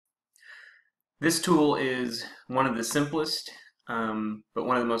This tool is one of the simplest, but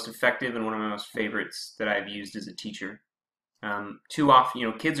one of the most effective and one of my most favorites that I've used as a teacher. Too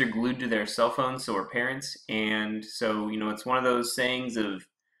often, kids are glued to their cell phones, so are parents, and so, it's one of those sayings of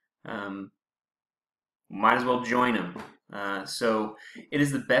um, might as well join them. So it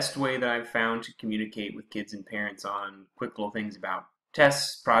is the best way that I've found to communicate with kids and parents on quick little things about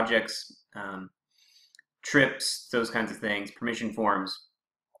tests, projects, trips, those kinds of things, permission forms.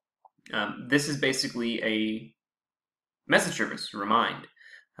 This is basically a message service, Remind,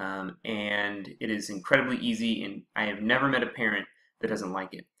 and it is incredibly easy, and I have never met a parent that doesn't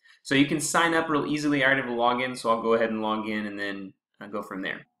like it. So you can sign up real easily. I already have a login, so I'll go ahead and log in and then go from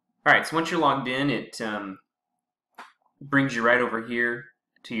there. All right, so once you're logged in, it brings you right over here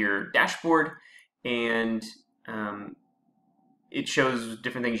to your dashboard, and it shows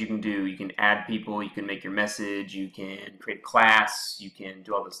different things you can do. You can add people, you can make your message, you can create a class, you can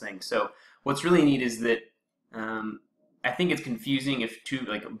do all those things. So what's really neat is that I think it's confusing if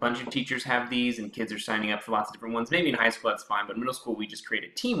a bunch of teachers have these and kids are signing up for lots of different ones. Maybe in high school that's fine, but in middle school we just create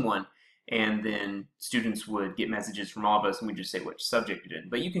a team one, and then students would get messages from all of us, and we just say which subject it in.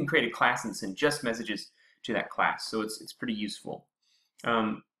 But you can create a class and send just messages to that class, so it's pretty useful.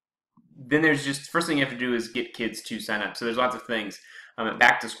 Then there's just first thing you have to do is get kids to sign up. So there's lots of things. At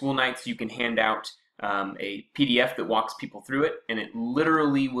back to school nights, you can hand out a PDF that walks people through it, and it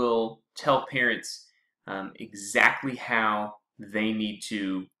literally will tell parents exactly how they need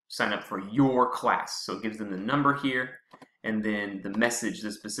to sign up for your class. So it gives them the number here, and then the message,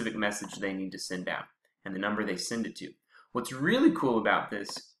 the specific message they need to send out, and the number they send it to. What's really cool about this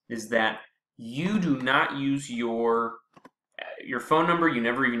is that you do not use your phone number. You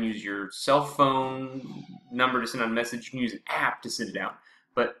never even use your cell phone number to send out a message. You can use an app to send it out,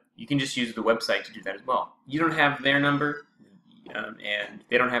 but you can just use the website to do that as well. You don't have their number, and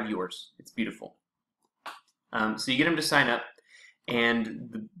they don't have yours. It's beautiful. So you get them to sign up,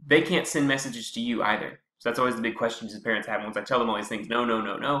 and they can't send messages to you either. So that's always the big questions that parents have. Once I tell them all these things, no, no,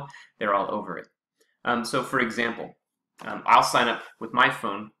 no, no, they're all over it. So for example, I'll sign up with my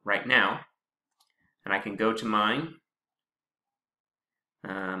phone right now, and I can go to mine,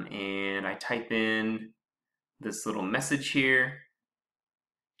 and I type in this little message here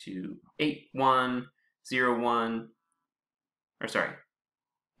to 81010.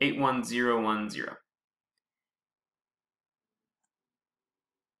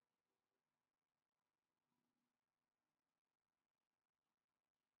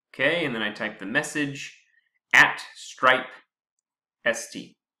 Okay, and then I type the message at Stripe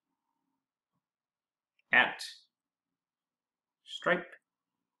ST. At Stripe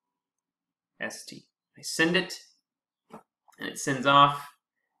ST. I send it, and it sends off,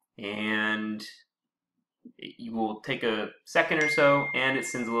 and you will take a second or so, and it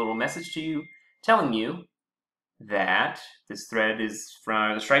sends a little message to you telling you that this thread is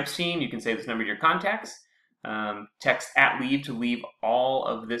from the Stripes team. You can save this number to your contacts. Text @leave to leave all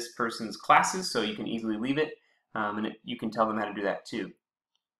of this person's classes, so you can easily leave it, and you can tell them how to do that too.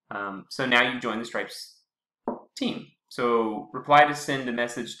 So now you've joined the Stripes team. So reply to send a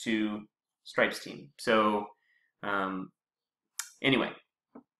message to Stripes team. So anyway,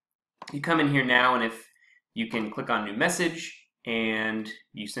 you come in here now, and if you can click on new message, and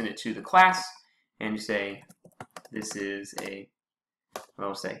you send it to the class, and you say, this is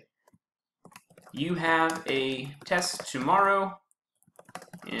I'll say, you have a test tomorrow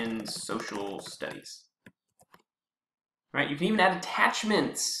in social studies. Right? You can even add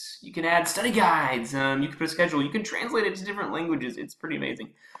attachments. You can add study guides. You can put a schedule. You can translate it to different languages. It's pretty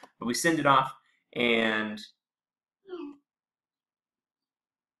amazing. But we send it off, and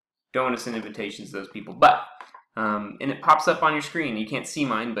don't want to send invitations to those people. But and it pops up on your screen. You can't see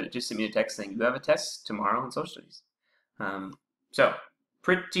mine, but it just sent me a text saying you have a test tomorrow in social studies. So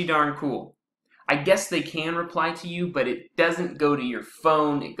pretty darn cool. I guess they can reply to you, but it doesn't go to your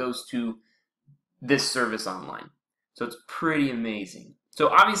phone. It goes to this service online. So it's pretty amazing. So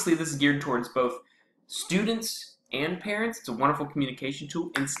obviously this is geared towards both students and parents. It's a wonderful communication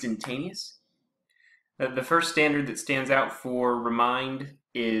tool, instantaneous. The first standard that stands out for Remind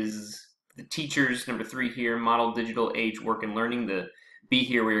is the teachers, number 3 here, model digital age work and learning. The B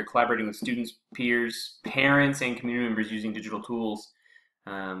here, where you're collaborating with students, peers, parents, and community members using digital tools.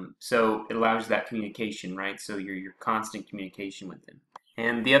 So it allows that communication, right? So your constant communication with them.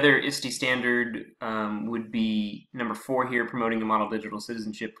 And the other ISTE standard would be number 4 here, promoting a model digital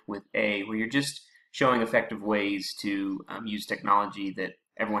citizenship with A, where you're just showing effective ways to use technology that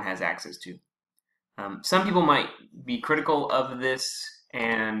everyone has access to. Some people might be critical of this,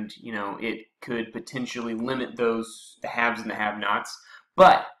 and it could potentially limit the haves and the have-nots.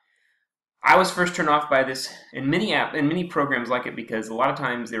 But I was first turned off by this in many programs like it because a lot of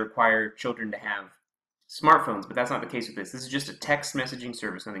times they require children to have smartphones, but that's not the case with this. This is just a text messaging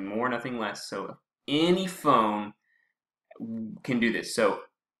service, nothing more, nothing less. So any phone can do this. So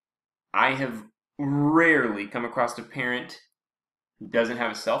I have rarely come across a parent who doesn't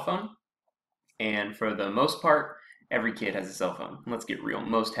have a cell phone, and for the most part, every kid has a cell phone. Let's get real,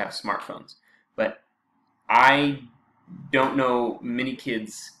 most have smartphones. But I don't know many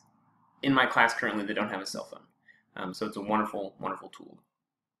kids in my class currently that don't have a cell phone. So it's a wonderful, wonderful tool.